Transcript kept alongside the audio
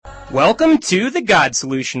Welcome to The God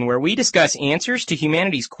Solution, where we discuss answers to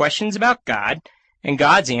humanity's questions about God and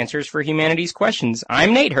God's answers for humanity's questions.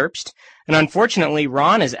 I'm Nate Herbst, and unfortunately,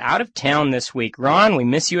 Ron is out of town this week. Ron, we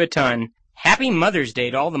miss you a ton. Happy Mother's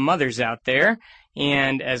Day to all the mothers out there.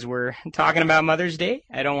 And as we're talking about Mother's Day,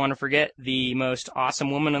 I don't want to forget the most awesome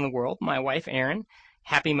woman in the world, my wife, Erin.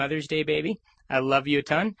 Happy Mother's Day, baby. I love you a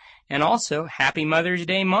ton. And also, Happy Mother's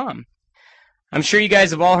Day, Mom. I'm sure you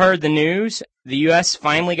guys have all heard the news. The U.S.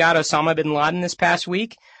 finally got Osama bin Laden this past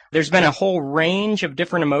week. There's been a whole range of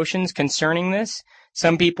different emotions concerning this.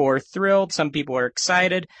 Some people are thrilled, some people are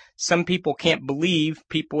excited, some people can't believe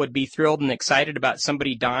people would be thrilled and excited about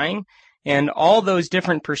somebody dying, and all those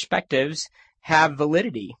different perspectives have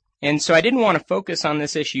validity. And so I didn't want to focus on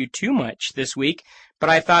this issue too much this week, but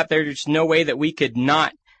I thought there's no way that we could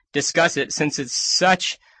not discuss it since it's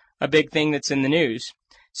such a big thing that's in the news.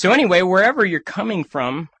 So anyway, wherever you're coming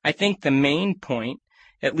from, I think the main point,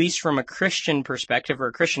 at least from a Christian perspective or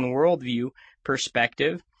a Christian worldview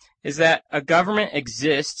perspective, is that a government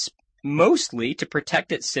exists mostly to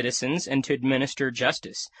protect its citizens and to administer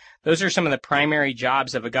justice. Those are some of the primary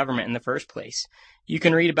jobs of a government in the first place. You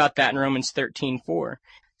can read about that in Romans 13:4.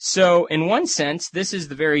 So in one sense, this is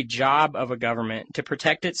the very job of a government, to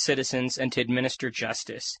protect its citizens and to administer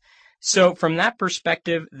justice. So from that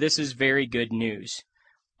perspective, this is very good news.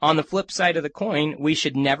 On the flip side of the coin, we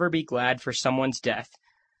should never be glad for someone's death.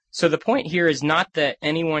 So the point here is not that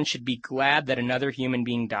anyone should be glad that another human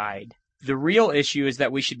being died. The real issue is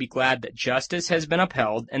that we should be glad that justice has been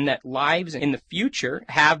upheld and that lives in the future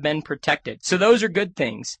have been protected. So those are good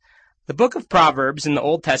things. The book of Proverbs in the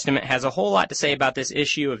Old Testament has a whole lot to say about this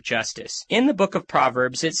issue of justice. In the book of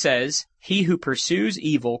Proverbs, it says, "He who pursues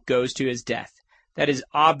evil goes to his death." That is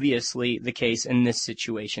obviously the case in this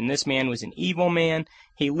situation. This man was an evil man.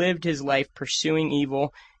 He lived his life pursuing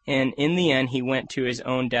evil, and in the end, he went to his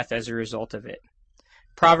own death as a result of it.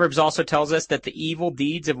 Proverbs also tells us that the evil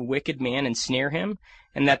deeds of a wicked man ensnare him,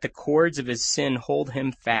 and that the cords of his sin hold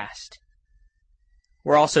him fast.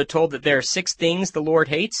 We're also told that there are 6 things the Lord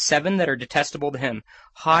hates, 7 that are detestable to him: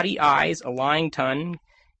 haughty eyes, a lying tongue,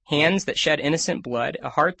 hands that shed innocent blood, a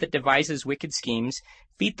heart that devises wicked schemes,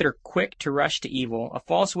 feet that are quick to rush to evil, a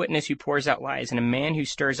false witness who pours out lies, and a man who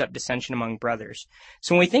stirs up dissension among brothers.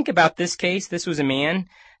 So when we think about this case, this was a man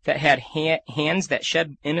that had hands that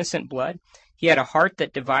shed innocent blood. He had a heart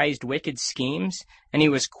that devised wicked schemes, and he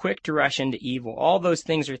was quick to rush into evil. All those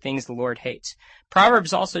things are things the Lord hates.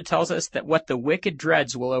 Proverbs also tells us that what the wicked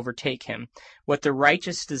dreads will overtake him. What the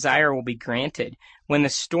righteous desire will be granted. When the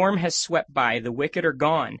storm has swept by, the wicked are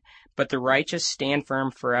gone, but the righteous stand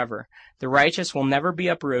firm forever. The righteous will never be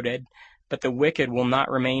uprooted, but the wicked will not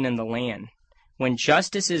remain in the land. When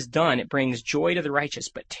justice is done, it brings joy to the righteous,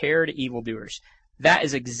 but terror to evildoers. That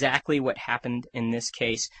is exactly what happened in this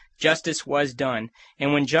case. Justice was done.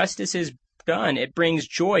 And when justice is done, it brings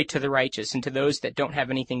joy to the righteous and to those that don't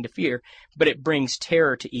have anything to fear, but it brings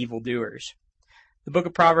terror to evildoers. The book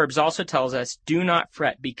of Proverbs also tells us, "Do not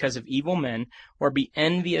fret because of evil men, or be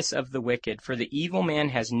envious of the wicked, for the evil man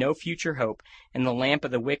has no future hope, and the lamp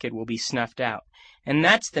of the wicked will be snuffed out." And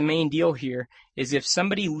that's the main deal here, is if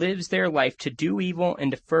somebody lives their life to do evil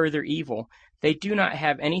and to further evil, they do not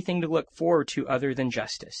have anything to look forward to other than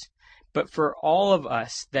justice. But for all of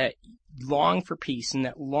us that long for peace and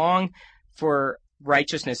that long for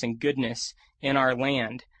righteousness and goodness in our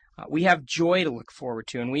land, we have joy to look forward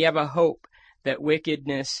to, and we have a hope that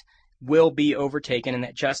wickedness will be overtaken and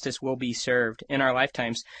that justice will be served in our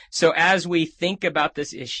lifetimes. So as we think about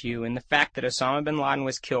this issue and the fact that Osama bin Laden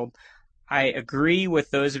was killed, I agree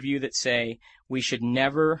with those of you that say we should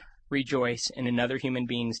never rejoice in another human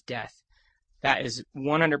being's death. That is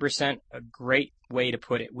 100% a great way to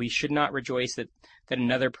put it. We should not rejoice that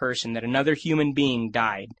another person, that another human being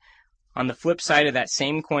died. On the flip side of that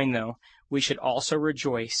same coin, though, we should also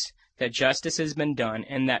rejoice that justice has been done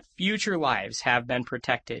and that future lives have been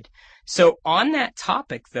protected. So on that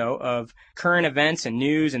topic, though, of current events and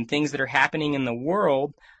news and things that are happening in the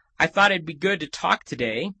world, I thought it'd be good to talk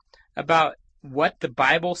today about what the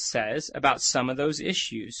Bible says about some of those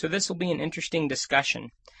issues. So this will be an interesting discussion.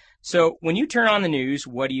 So when you turn on the news,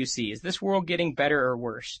 what do you see? Is this world getting better or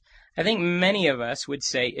worse? I think many of us would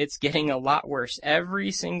say it's getting a lot worse.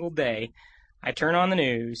 Every single day, I turn on the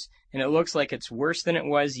news, and it looks like it's worse than it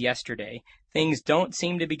was yesterday. Things don't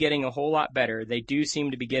seem to be getting a whole lot better. They do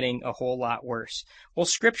seem to be getting a whole lot worse. Well,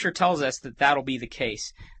 Scripture tells us that that'll be the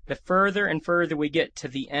case. The further and further we get to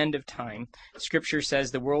the end of time, Scripture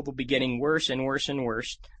says the world will be getting worse and worse and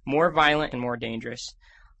worse, more violent and more dangerous.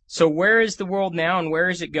 So where is the world now and where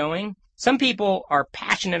is it going? Some people are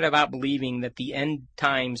passionate about believing that the end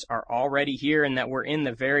times are already here and that we're in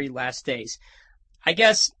the very last days. I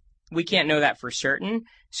guess we can't know that for certain.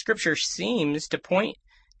 Scripture seems to point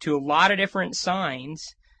to a lot of different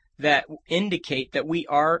signs that indicate that we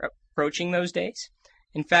are approaching those days.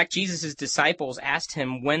 In fact, Jesus' disciples asked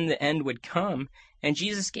him when the end would come, and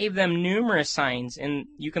Jesus gave them numerous signs. And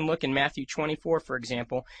you can look in Matthew 24, for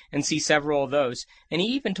example, and see several of those. And he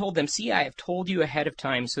even told them, "See, I have told you ahead of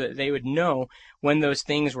time," so that they would know when those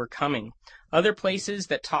things were coming. Other places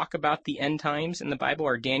that talk about the end times in the Bible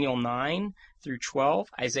are Daniel 9 through 12,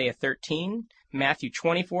 Isaiah 13, Matthew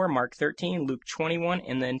 24, Mark 13, Luke 21,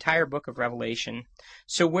 and the entire book of Revelation.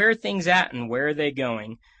 So where are things at and where are they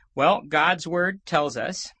going? Well, God's word tells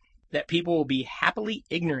us that people will be happily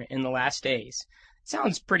ignorant in the last days.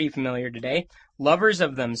 Sounds pretty familiar today. Lovers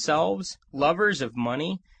of themselves, lovers of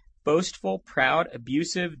money, boastful, proud,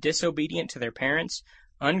 abusive, disobedient to their parents,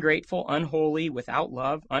 ungrateful, unholy, without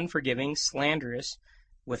love, unforgiving, slanderous,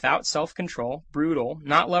 without self-control, brutal,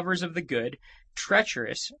 not lovers of the good,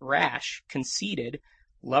 treacherous, rash, conceited,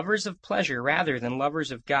 lovers of pleasure rather than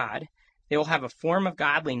lovers of God. They will have a form of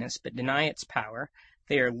godliness but deny its power.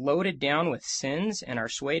 They are loaded down with sins and are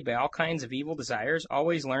swayed by all kinds of evil desires,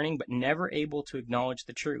 always learning but never able to acknowledge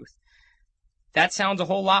the truth. That sounds a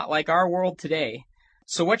whole lot like our world today.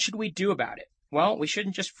 So what should we do about it? Well, we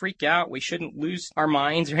shouldn't just freak out. We shouldn't lose our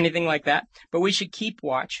minds or anything like that. But we should keep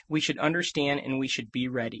watch. We should understand and we should be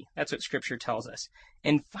ready. That's what Scripture tells us.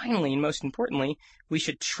 And finally, and most importantly, we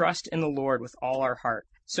should trust in the Lord with all our heart.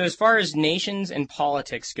 So as far as nations and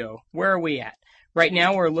politics go, where are we at? Right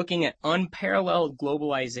now, we're looking at unparalleled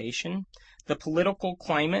globalization. The political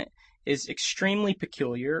climate is extremely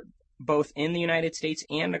peculiar, both in the United States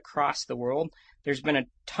and across the world. There's been a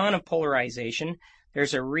ton of polarization.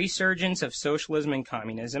 There's a resurgence of socialism and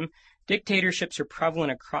communism. Dictatorships are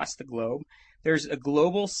prevalent across the globe. There's a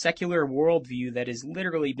global secular worldview that is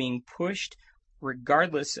literally being pushed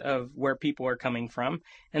regardless of where people are coming from.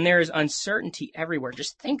 And there is uncertainty everywhere.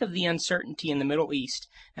 Just think of the uncertainty in the Middle East.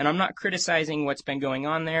 And I'm not criticizing what's been going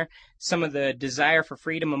on there. Some of the desire for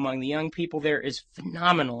freedom among the young people there is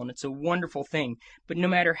phenomenal, and it's a wonderful thing. But no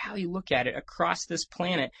matter how you look at it, across this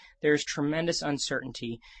planet, there's tremendous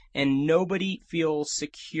uncertainty, and nobody feels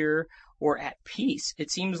secure or at peace. It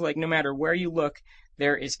seems like no matter where you look,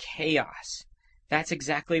 there is chaos. That's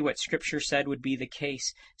exactly what Scripture said would be the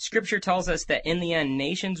case. Scripture tells us that in the end,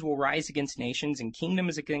 nations will rise against nations and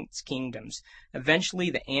kingdoms against kingdoms. Eventually,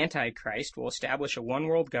 the Antichrist will establish a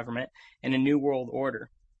one-world government and a new world order.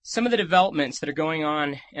 Some of the developments that are going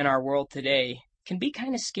on in our world today can be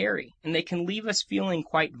kind of scary, and they can leave us feeling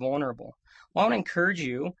quite vulnerable. Well, I want to encourage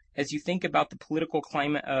you, as you think about the political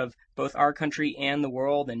climate of both our country and the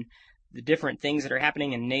world and the different things that are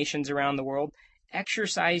happening in nations around the world,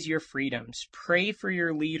 exercise your freedoms. Pray for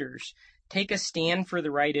your leaders. Take a stand for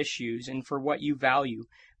the right issues and for what you value.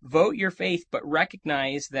 Vote your faith, but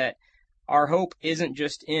recognize that our hope isn't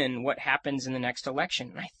just in what happens in the next election.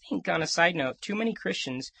 And I think, on a side note, too many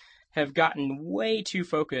Christians have gotten way too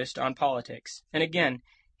focused on politics. And again,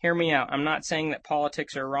 hear me out. I'm not saying that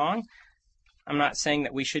politics are wrong. I'm not saying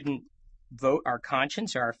that we shouldn't vote our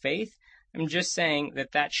conscience or our faith. I'm just saying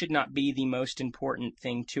that that should not be the most important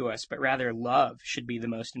thing to us, but rather love should be the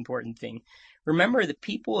most important thing. Remember, the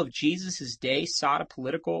people of Jesus' day sought a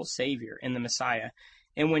political savior in the Messiah.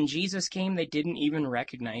 And when Jesus came, they didn't even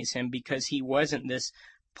recognize him because he wasn't this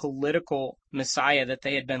political Messiah that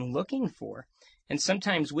they had been looking for. And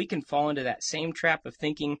sometimes we can fall into that same trap of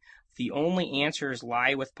thinking the only answers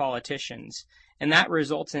lie with politicians. And that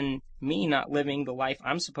results in me not living the life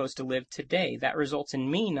I'm supposed to live today. That results in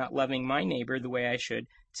me not loving my neighbor the way I should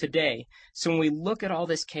today. So when we look at all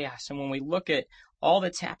this chaos and when we look at all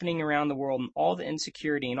that's happening around the world and all the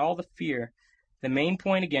insecurity and all the fear, the main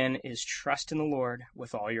point again is trust in the Lord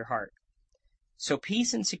with all your heart. So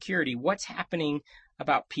peace and security, what's happening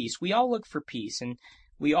about peace? We all look for peace and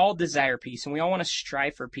we all desire peace and we all want to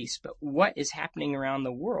strive for peace. But what is happening around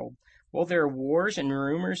the world? Well, there are wars and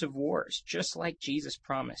rumors of wars, just like Jesus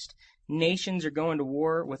promised. Nations are going to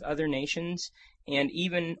war with other nations, and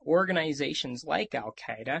even organizations like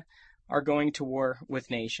Al-Qaeda are going to war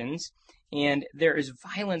with nations. And there is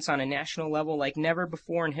violence on a national level like never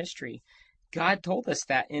before in history. God told us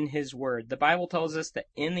that in His Word. The Bible tells us that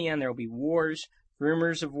in the end there will be wars,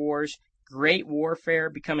 rumors of wars, great warfare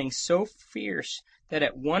becoming so fierce that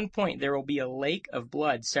at one point there will be a lake of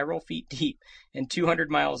blood several feet deep and 200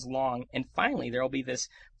 miles long. And finally there will be this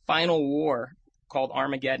final war called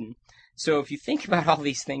Armageddon. So if you think about all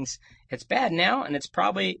these things, it's bad now, and it's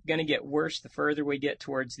probably going to get worse the further we get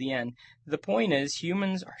towards the end. The point is,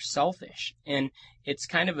 humans are selfish, and it's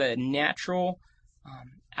kind of a natural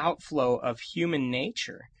outflow of human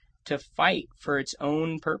nature to fight for its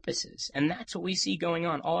own purposes. And that's what we see going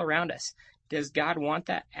on all around us. Does God want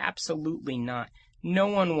that? Absolutely not. No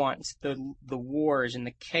one wants the wars and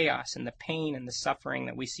the chaos and the pain and the suffering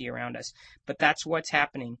that we see around us. But that's what's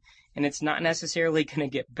happening. And it's not necessarily going to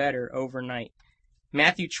get better overnight.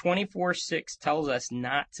 Matthew 24:6 tells us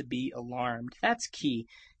not to be alarmed. That's key.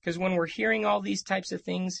 Because when we're hearing all these types of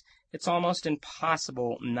things, it's almost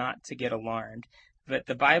impossible not to get alarmed. But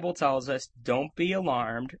the Bible tells us, don't be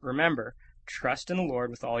alarmed. Remember, trust in the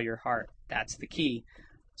Lord with all your heart. That's the key.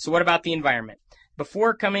 So what about the environment?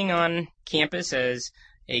 Before coming on campus as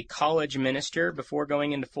a college minister, before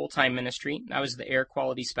going into full-time ministry, I was the air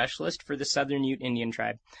quality specialist for the Southern Ute Indian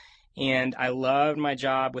tribe. And I loved my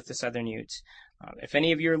job with the Southern Utes. If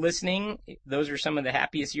any of you are listening, those are some of the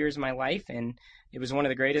happiest years of my life, and it was one of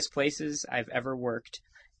the greatest places I've ever worked.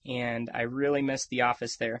 And I really missed the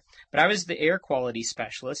office there. But I was the air quality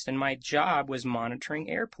specialist, and my job was monitoring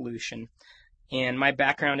air pollution. And my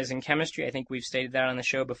background is in chemistry. I think we've stated that on the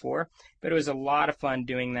show before. But it was a lot of fun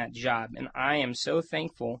doing that job. And I am so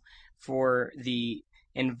thankful for the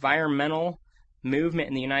environmental movement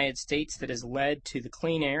in the United States that has led to the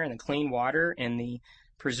clean air and the clean water and the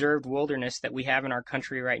preserved wilderness that we have in our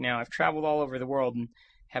country right now. I've traveled all over the world and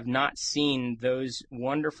have not seen those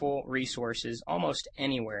wonderful resources almost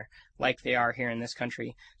anywhere like they are here in this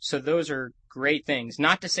country. So those are great things.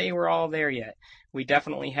 Not to say we're all there yet. We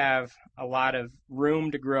definitely have a lot of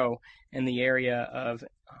room to grow in the area of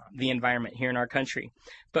the environment here in our country.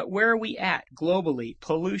 But where are we at globally?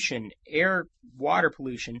 Pollution, air, water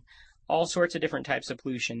pollution, all sorts of different types of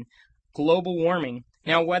pollution. Global warming.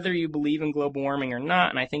 Now, whether you believe in global warming or not,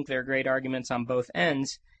 and I think there are great arguments on both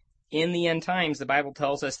ends, in the end times, the Bible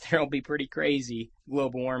tells us there will be pretty crazy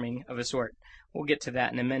global warming of a sort. We'll get to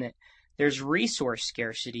that in a minute. There's resource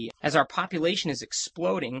scarcity. As our population is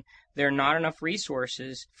exploding, there are not enough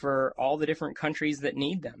resources for all the different countries that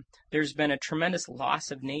need them. There's been a tremendous loss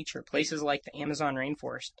of nature. Places like the Amazon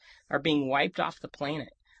rainforest are being wiped off the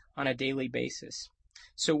planet on a daily basis.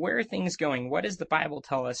 So where are things going? What does the Bible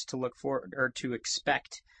tell us to look for or to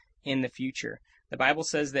expect in the future? The Bible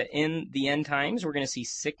says that in the end times, we're going to see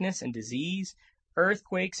sickness and disease,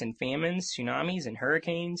 earthquakes and famines, tsunamis and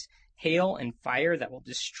hurricanes, hail and fire that will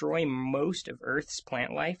destroy most of Earth's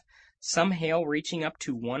plant life, some hail reaching up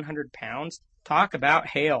to 100 pounds. Talk about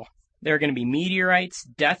hail. There are going to be meteorites,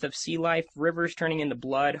 death of sea life, rivers turning into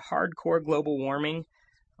blood, hardcore global warming,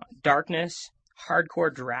 darkness,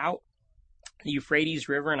 hardcore drought. The Euphrates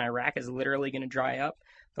River in Iraq is literally going to dry up.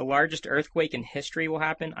 The largest earthquake in history will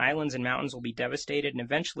happen. Islands and mountains will be devastated, and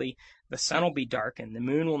eventually the sun will be darkened. The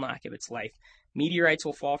moon will not give its life. Meteorites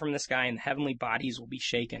will fall from the sky, and the heavenly bodies will be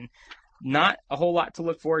shaken. Not a whole lot to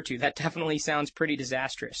look forward to. That definitely sounds pretty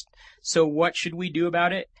disastrous. So what should we do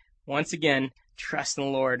about it? Once again, trust in the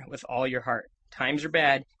Lord with all your heart. Times are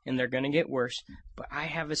bad, and they're going to get worse, but I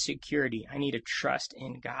have a security. I need to trust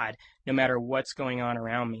in God, no matter what's going on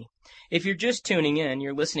around me. If you're just tuning in,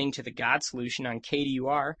 you're listening to The God Solution on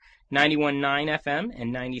KDUR, 91.9 FM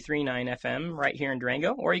and 93.9 FM right here in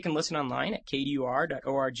Durango, or you can listen online at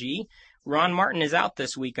kdur.org. Ron Martin is out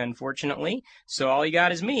this week, unfortunately, so all you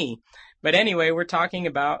got is me. But anyway, we're talking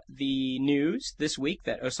about the news this week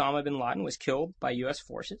that Osama bin Laden was killed by U.S.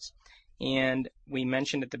 forces, and we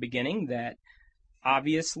mentioned at the beginning that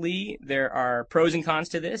obviously, there are pros and cons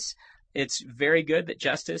to this. It's very good that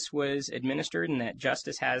justice was administered and that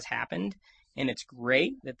justice has happened. And it's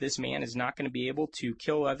great that this man is not going to be able to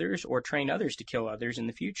kill others or train others to kill others in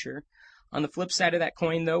the future. On the flip side of that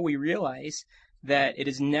coin, though, we realize that it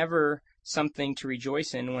is never something to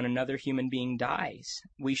rejoice in when another human being dies.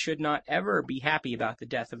 We should not ever be happy about the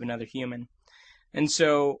death of another human. And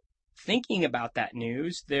so, thinking about that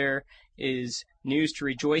news, there is news to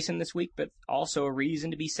rejoice in this week, but also a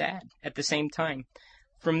reason to be sad at the same time.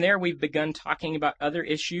 From there, we've begun talking about other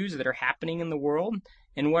issues that are happening in the world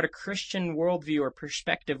and what a Christian worldview or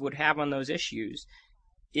perspective would have on those issues.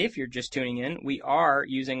 If you're just tuning in, we are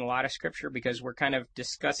using a lot of scripture because we're kind of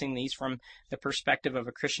discussing these from the perspective of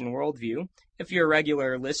a Christian worldview. If you're a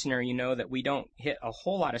regular listener, you know that we don't hit a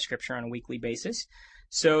whole lot of scripture on a weekly basis.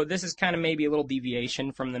 So this is kind of maybe a little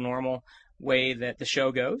deviation from the normal way that the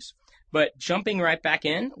show goes. But jumping right back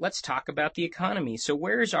in, let's talk about the economy. So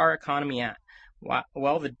where's our economy at?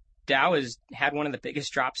 Well, the Dow has had one of the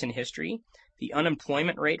biggest drops in history. The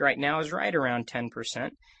unemployment rate right now is right around 10%.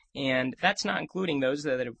 And that's not including those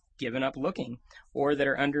that have given up looking or that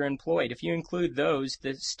are underemployed. If you include those,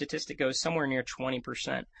 the statistic goes somewhere near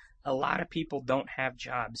 20%. A lot of people don't have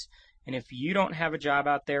jobs. And if you don't have a job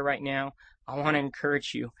out there right now, I want to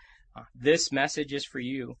encourage you. This message is for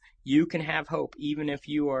you. You can have hope even if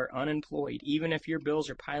you are unemployed, even if your bills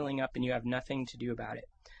are piling up and you have nothing to do about it.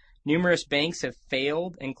 Numerous banks have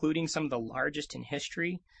failed, including some of the largest in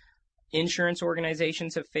history. Insurance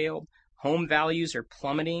organizations have failed. Home values are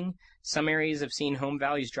plummeting. Some areas have seen home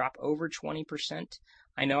values drop over 20%.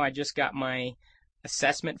 I know I just got my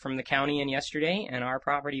assessment from the county in yesterday, and our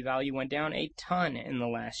property value went down a ton in the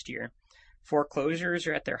last year. Foreclosures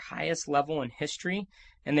are at their highest level in history,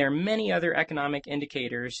 and there are many other economic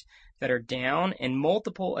indicators that are down, and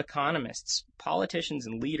multiple economists, politicians,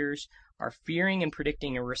 and leaders are fearing and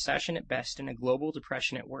predicting a recession at best and a global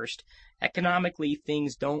depression at worst. Economically,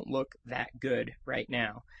 things don't look that good right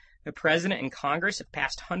now. The President and Congress have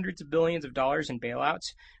passed hundreds of billions of dollars in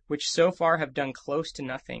bailouts, which so far have done close to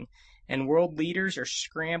nothing, and world leaders are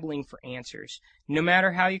scrambling for answers. No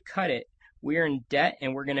matter how you cut it, we're in debt,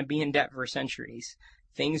 and we're going to be in debt for centuries.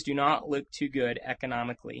 Things do not look too good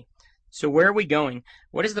economically. So where are we going?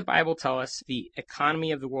 What does the Bible tell us the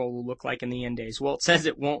economy of the world will look like in the end days? Well, it says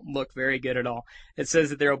it won't look very good at all. It says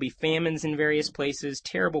that there will be famines in various places,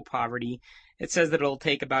 terrible poverty. It says that it'll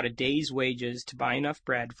take about a day's wages to buy enough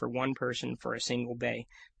bread for one person for a single day.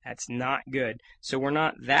 That's not good. So we're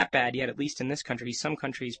not that bad yet, at least in this country. Some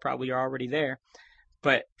countries probably are already there.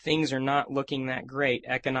 But things are not looking that great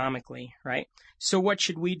economically, right? So what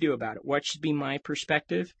should we do about it? What should be my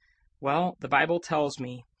perspective? Well, the Bible tells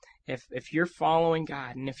me if you're following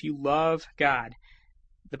God and if you love God,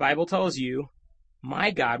 the Bible tells you, my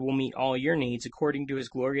God will meet all your needs according to his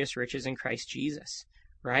glorious riches in Christ Jesus,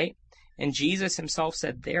 right? And Jesus himself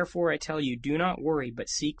said, therefore I tell you, do not worry, but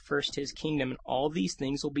seek first his kingdom, and all these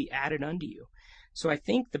things will be added unto you. So I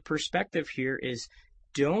think the perspective here is,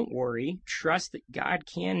 don't worry, trust that God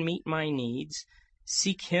can meet my needs,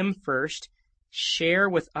 seek him first, share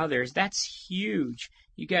with others. That's huge.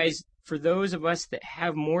 You guys, for those of us that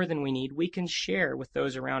have more than we need, we can share with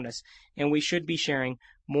those around us, and we should be sharing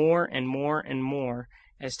more and more and more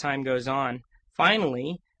as time goes on.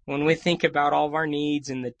 Finally, when we think about all of our needs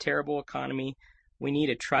and the terrible economy, we need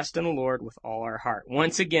to trust in the Lord with all our heart.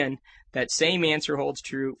 Once again, that same answer holds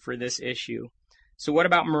true for this issue. So what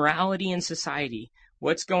about morality in society?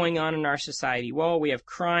 What's going on in our society? Well, we have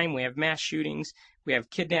crime, we have mass shootings, we have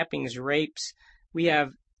kidnappings, rapes, we have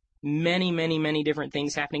many, many, many different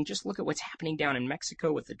things happening. Just look at what's happening down in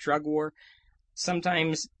Mexico with the drug war.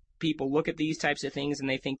 Sometimes people look at these types of things and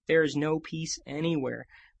they think there is no peace anywhere.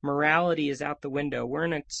 Morality is out the window. We're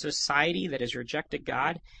in a society that has rejected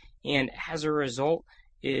God, and as a result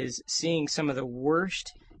is seeing some of the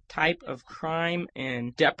worst type of crime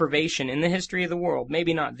and deprivation in the history of the world.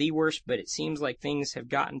 Maybe not the worst, but it seems like things have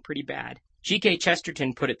gotten pretty bad. G.K.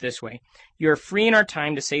 Chesterton put it this way: you are free in our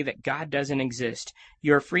time to say that God doesn't exist.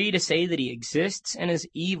 You are free to say that he exists and is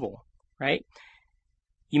evil, right?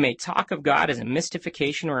 You may talk of God as a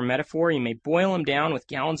mystification or a metaphor. You may boil him down with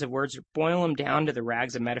gallons of words or boil him down to the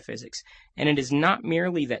rags of metaphysics. And it is not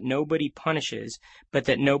merely that nobody punishes, but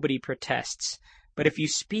that nobody protests. But if you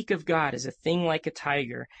speak of God as a thing like a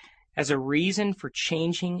tiger, as a reason for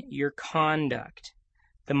changing your conduct,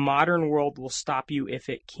 the modern world will stop you if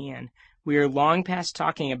it can. We are long past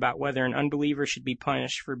talking about whether an unbeliever should be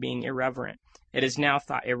punished for being irreverent. It is now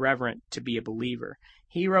thought irreverent to be a believer.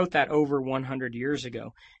 He wrote that over 100 years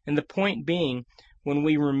ago. And the point being, when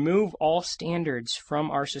we remove all standards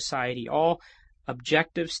from our society, all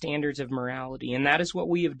objective standards of morality, and that is what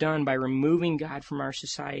we have done by removing God from our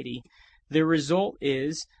society, the result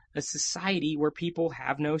is a society where people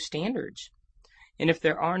have no standards. And if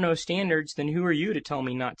there are no standards, then who are you to tell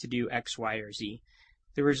me not to do X, Y, or Z?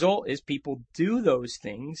 The result is people do those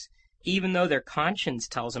things even though their conscience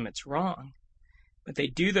tells them it's wrong. But they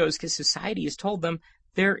do those because society has told them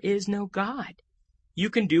there is no God. You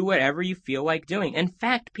can do whatever you feel like doing. In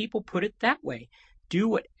fact, people put it that way. Do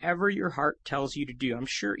whatever your heart tells you to do. I'm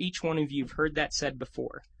sure each one of you have heard that said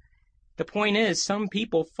before. The point is, some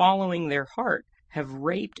people following their heart have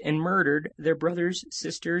raped and murdered their brothers,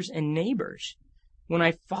 sisters, and neighbors. When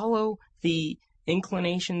I follow the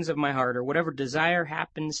inclinations of my heart or whatever desire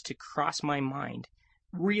happens to cross my mind,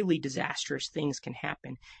 really disastrous things can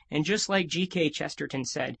happen. And just like G.K. Chesterton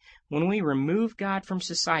said, when we remove God from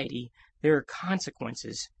society, there are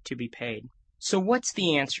consequences to be paid. So what's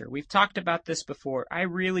the answer? We've talked about this before. I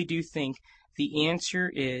really do think the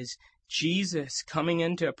answer is Jesus coming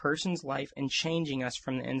into a person's life and changing us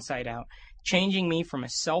from the inside out, changing me from a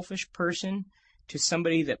selfish person to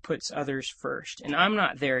somebody that puts others first. And I'm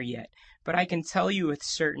not there yet, but I can tell you with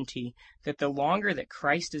certainty that the longer that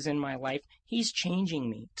Christ is in my life, He's changing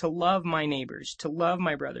me to love my neighbors, to love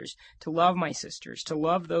my brothers, to love my sisters, to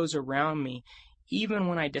love those around me, even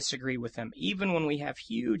when I disagree with them, even when we have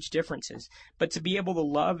huge differences, but to be able to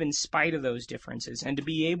love in spite of those differences and to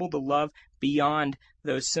be able to love beyond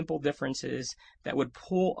those simple differences that would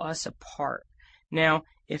pull us apart. Now,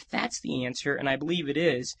 if that's the answer, and I believe it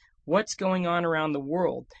is, what's going on around the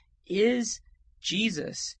world? Is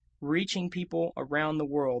Jesus reaching people around the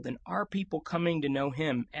world, and are people coming to know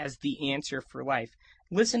Him as the answer for life?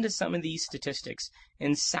 Listen to some of these statistics.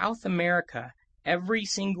 In South America, every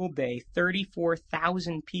single day,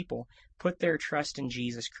 34,000 people put their trust in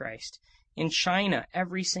Jesus Christ. In China,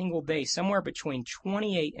 every single day, somewhere between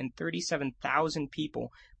 28 and 37,000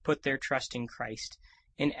 people put their trust in Christ.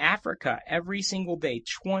 In Africa, every single day,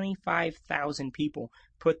 25,000 people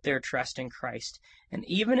put their trust in Christ. And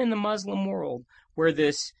even in the Muslim world, where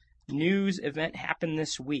this news event happened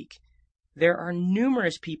this week, there are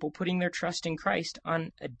numerous people putting their trust in Christ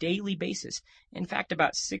on a daily basis. In fact,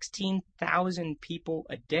 about 16,000 people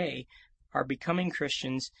a day are becoming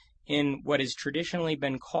Christians in what has traditionally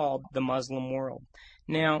been called the Muslim world.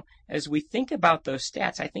 Now, as we think about those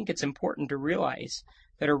stats, I think it's important to realize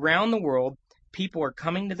that around the world, people are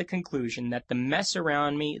coming to the conclusion that the mess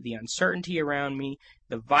around me, the uncertainty around me,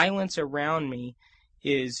 the violence around me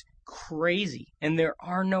is crazy, and there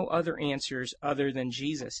are no other answers other than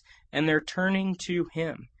Jesus, and they're turning to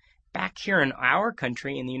Him. Back here in our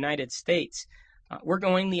country, in the United States, we're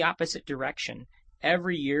going the opposite direction.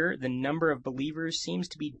 Every year, the number of believers seems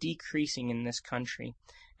to be decreasing in this country,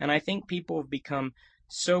 and I think people have become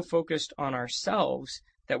so focused on ourselves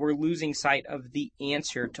that we're losing sight of the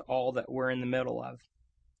answer to all that we're in the middle of.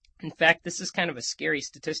 In fact, this is kind of a scary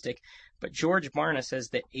statistic, but George Barna says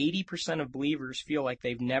that 80% of believers feel like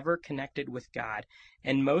they've never connected with God,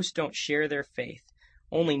 and most don't share their faith.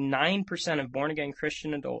 Only 9% of born-again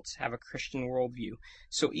Christian adults have a Christian worldview.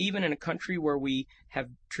 So even in a country where we have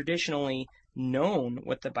traditionally known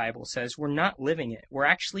what the Bible says, we're not living it. We're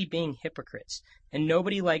actually being hypocrites, and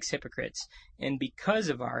nobody likes hypocrites. And because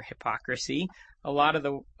of our hypocrisy, a lot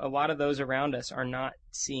of those around us are not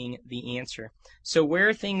seeing the answer. So where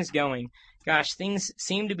are things going? Gosh, things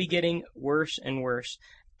seem to be getting worse and worse.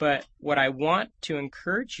 But what I want to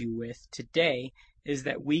encourage you with today is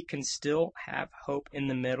that we can still have hope in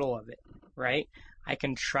the middle of it, right? I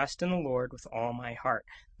can trust in the Lord with all my heart.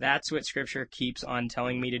 That's what Scripture keeps on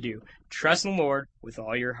telling me to do. Trust in the Lord with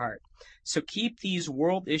all your heart. So keep these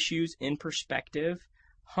world issues in perspective.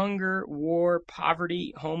 Hunger, war,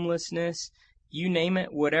 poverty, homelessness, you name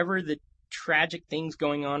it, whatever the tragic things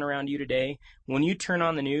going on around you today, when you turn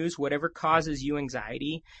on the news, whatever causes you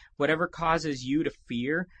anxiety, whatever causes you to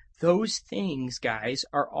fear, those things, guys,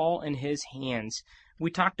 are all in His hands.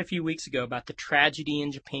 We talked a few weeks ago about the tragedy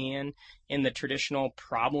in Japan and the traditional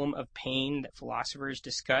problem of pain that philosophers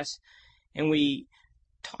discuss. And we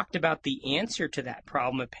talked about the answer to that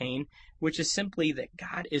problem of pain, which is simply that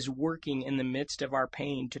God is working in the midst of our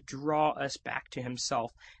pain to draw us back to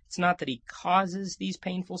Himself. It's not that He causes these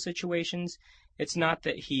painful situations. It's not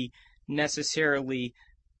that He necessarily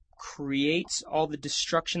creates all the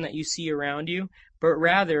destruction that you see around you, but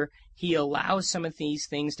rather He allows some of these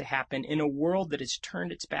things to happen in a world that has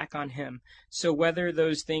turned its back on Him. So whether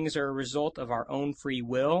those things are a result of our own free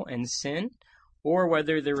will and sin, or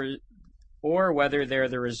whether they're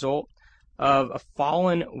the result of a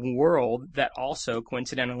fallen world that also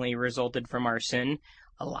coincidentally resulted from our sin,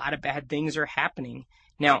 a lot of bad things are happening.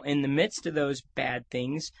 Now, in the midst of those bad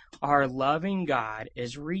things, our loving God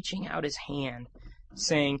is reaching out His hand,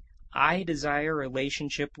 saying, I desire a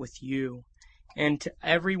relationship with you. And to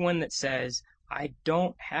everyone that says, I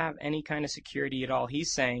don't have any kind of security at all,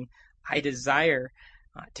 He's saying, I desire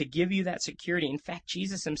to give you that security. In fact,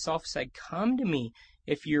 Jesus Himself said, come to me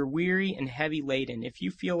if you're weary and heavy laden, if you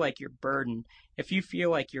feel like you're burdened, if you feel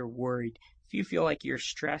like you're worried, if you feel like you're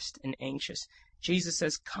stressed and anxious. Jesus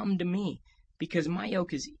says, come to me, because my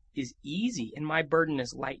yoke is easy and my burden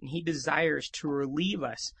is light, and He desires to relieve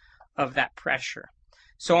us of that pressure.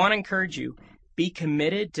 So I want to encourage you, be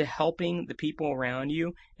committed to helping the people around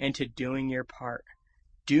you and to doing your part.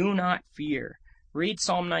 Do not fear. Read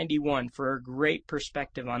Psalm 91 for a great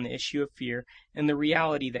perspective on the issue of fear and the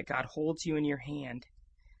reality that God holds you in your hand.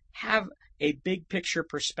 Have a big picture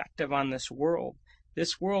perspective on this world.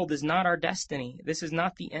 This world is not our destiny. This is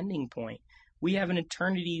not the ending point. We have an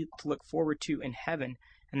eternity to look forward to in heaven,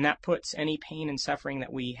 and that puts any pain and suffering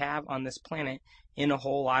that we have on this planet in a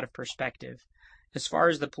whole lot of perspective. As far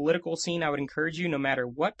as the political scene, I would encourage you, no matter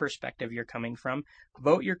what perspective you're coming from,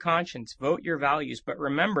 vote your conscience, vote your values. But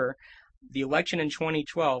remember, the election in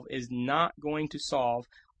 2012 is not going to solve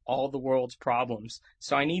all the world's problems.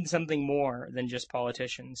 So I need something more than just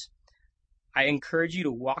politicians. I encourage you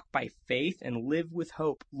to walk by faith and live with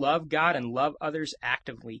hope. Love God and love others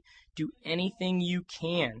actively. Do anything you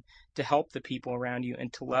can to help the people around you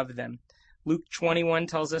and to love them. Luke 21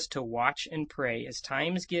 tells us to watch and pray. As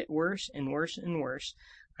times get worse and worse and worse,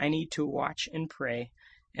 I need to watch and pray.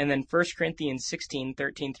 And then 1 Corinthians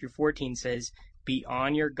 16:13-14 says, be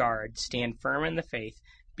on your guard, stand firm in the faith,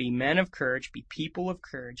 be men of courage, be people of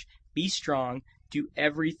courage, be strong, do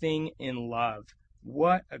everything in love.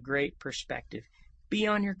 What a great perspective. Be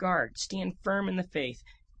on your guard, stand firm in the faith,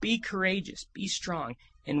 be courageous, be strong,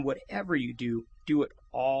 and whatever you do, do it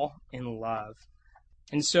all in love.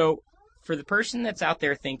 And so, for the person that's out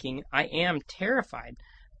there thinking, I am terrified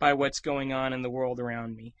by what's going on in the world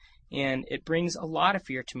around me, and it brings a lot of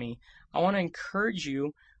fear to me, I want to encourage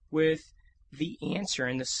you with the answer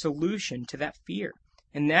and the solution to that fear,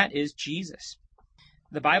 and that is Jesus.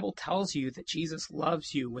 The Bible tells you that Jesus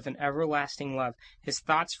loves you with an everlasting love. His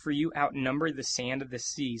thoughts for you outnumber the sand of the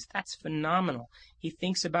seas. That's phenomenal. He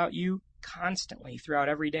thinks about you constantly throughout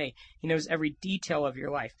every day. He knows every detail of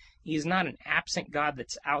your life. He is not an absent God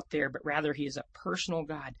that's out there, but rather he is a personal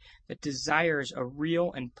God that desires a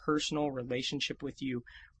real and personal relationship with you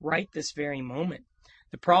right this very moment.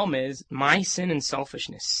 The problem is my sin and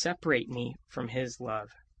selfishness separate me from his love.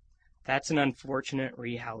 That's an unfortunate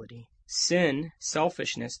reality. Sin,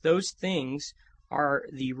 selfishness, those things are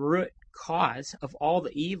the root cause of all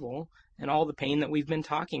the evil and all the pain that we've been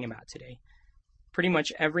talking about today. Pretty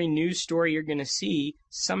much every news story you're going to see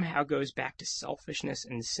somehow goes back to selfishness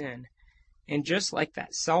and sin. And just like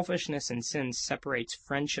that selfishness and sin separates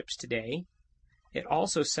friendships today, it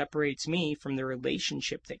also separates me from the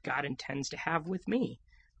relationship that God intends to have with me.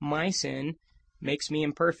 My sin makes me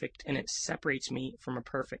imperfect, and it separates me from a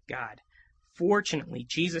perfect God. Fortunately,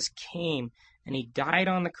 Jesus came and he died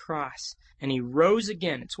on the cross and he rose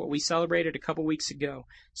again. It's what we celebrated a couple weeks ago,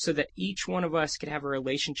 so that each one of us could have a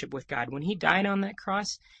relationship with God. When he died on that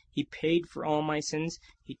cross, he paid for all my sins.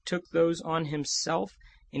 He took those on himself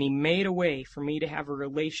and he made a way for me to have a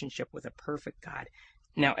relationship with a perfect God.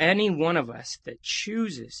 Now, any one of us that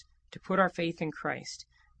chooses to put our faith in Christ,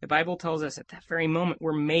 the Bible tells us at that very moment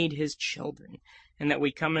we're made his children, and that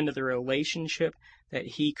we come into the relationship that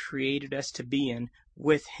he created us to be in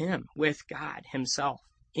with him, with God himself.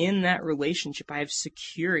 In that relationship, I have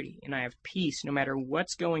security and I have peace no matter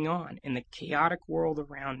what's going on in the chaotic world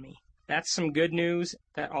around me. That's some good news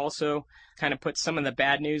that also kind of puts some of the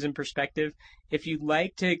bad news in perspective. If you'd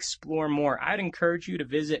like to explore more, I'd encourage you to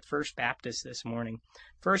visit First Baptist this morning.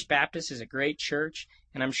 First Baptist is a great church,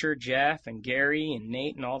 and I'm sure Jeff and Gary and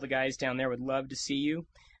Nate and all the guys down there would love to see you.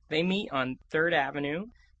 They meet on 3rd Avenue,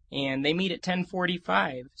 and they meet at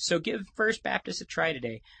 1045. So give First Baptist a try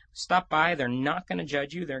today. Stop by. They're not going to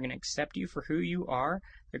judge you. They're going to accept you for who you are.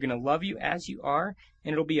 They're going to love you as you are,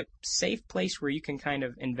 and it'll be a safe place where you can kind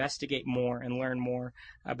of investigate more and learn more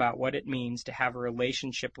about what it means to have a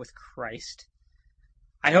relationship with Christ.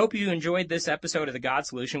 I hope you enjoyed this episode of The God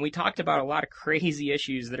Solution. We talked about a lot of crazy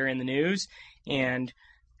issues that are in the news and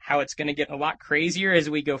how it's going to get a lot crazier as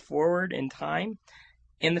we go forward in time.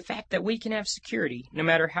 And the fact that we can have security, no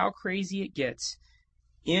matter how crazy it gets,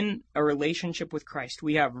 in a relationship with Christ.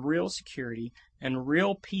 We have real security and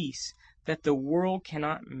real peace that the world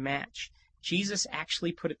cannot match. Jesus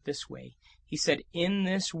actually put it this way. He said, in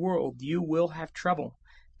this world you will have trouble,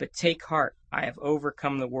 but take heart, I have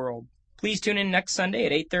overcome the world. Please tune in next Sunday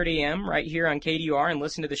at 8:30 a.m. right here on KDUR and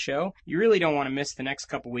listen to the show. You really don't want to miss the next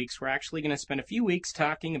couple weeks. We're actually going to spend a few weeks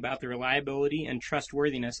talking about the reliability and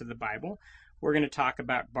trustworthiness of the Bible. We're going to talk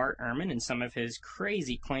about Bart Ehrman and some of his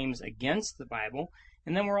crazy claims against the Bible.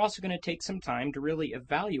 And then we're also going to take some time to really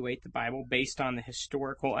evaluate the Bible based on the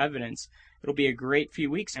historical evidence. It'll be a great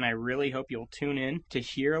few weeks, and I really hope you'll tune in to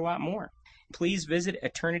hear a lot more. Please visit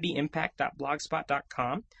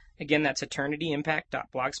EternityImpact.blogspot.com. Again, that's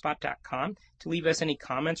EternityImpact.blogspot.com to leave us any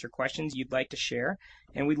comments or questions you'd like to share.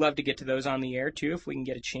 And we'd love to get to those on the air, too, if we can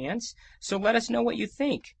get a chance. So let us know what you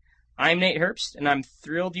think. I'm Nate Herbst, and I'm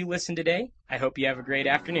thrilled you listened today. I hope you have a great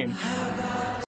afternoon.